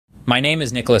My name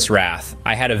is Nicholas Rath.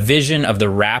 I had a vision of the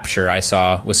rapture I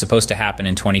saw was supposed to happen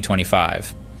in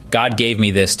 2025. God gave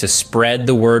me this to spread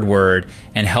the word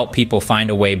and help people find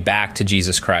a way back to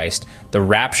Jesus Christ. The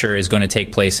rapture is going to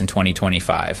take place in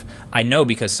 2025. I know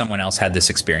because someone else had this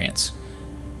experience.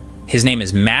 His name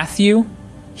is Matthew.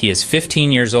 He is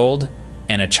 15 years old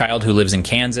and a child who lives in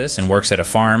Kansas and works at a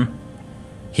farm.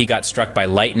 He got struck by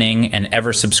lightning and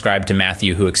ever subscribed to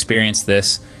Matthew, who experienced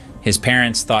this. His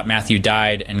parents thought Matthew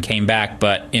died and came back,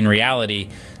 but in reality,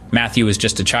 Matthew was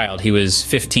just a child. He was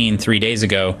 15 3 days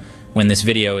ago when this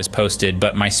video is posted,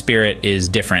 but my spirit is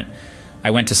different. I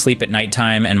went to sleep at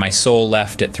nighttime and my soul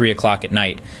left at 3 o'clock at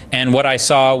night. And what I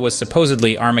saw was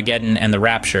supposedly Armageddon and the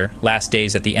rapture, last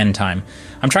days at the end time.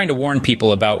 I'm trying to warn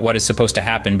people about what is supposed to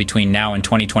happen between now and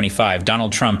 2025.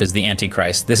 Donald Trump is the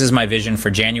Antichrist. This is my vision for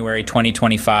January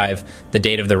 2025, the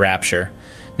date of the rapture.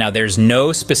 Now, there's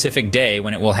no specific day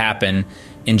when it will happen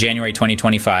in January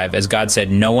 2025. As God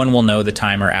said, no one will know the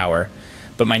time or hour.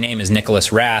 But my name is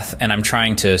Nicholas Rath, and I'm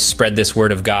trying to spread this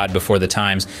word of God before the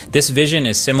times. This vision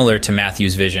is similar to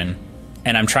Matthew's vision,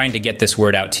 and I'm trying to get this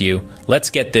word out to you. Let's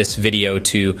get this video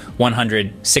to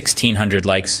 1,600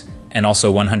 likes and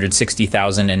also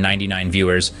 160,099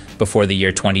 viewers before the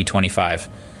year 2025.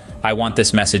 I want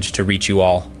this message to reach you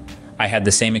all. I had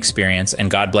the same experience, and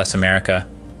God bless America.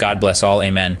 God bless all,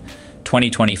 amen.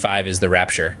 2025 is the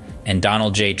rapture, and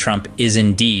Donald J. Trump is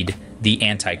indeed the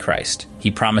Antichrist.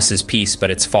 He promises peace, but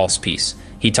it's false peace.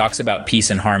 He talks about peace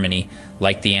and harmony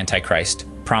like the Antichrist,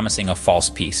 promising a false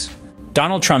peace.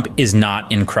 Donald Trump is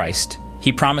not in Christ.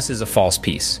 He promises a false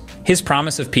peace. His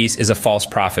promise of peace is a false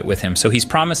prophet with him, so he's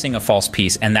promising a false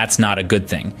peace, and that's not a good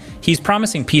thing. He's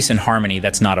promising peace and harmony,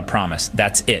 that's not a promise.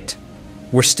 That's it.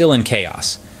 We're still in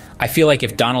chaos. I feel like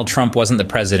if Donald Trump wasn't the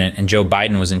president and Joe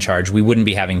Biden was in charge, we wouldn't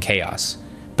be having chaos.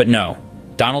 But no,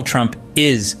 Donald Trump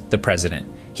is the president.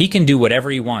 He can do whatever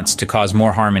he wants to cause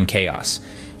more harm and chaos.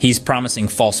 He's promising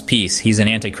false peace. He's an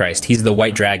antichrist. He's the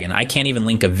white dragon. I can't even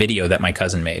link a video that my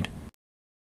cousin made.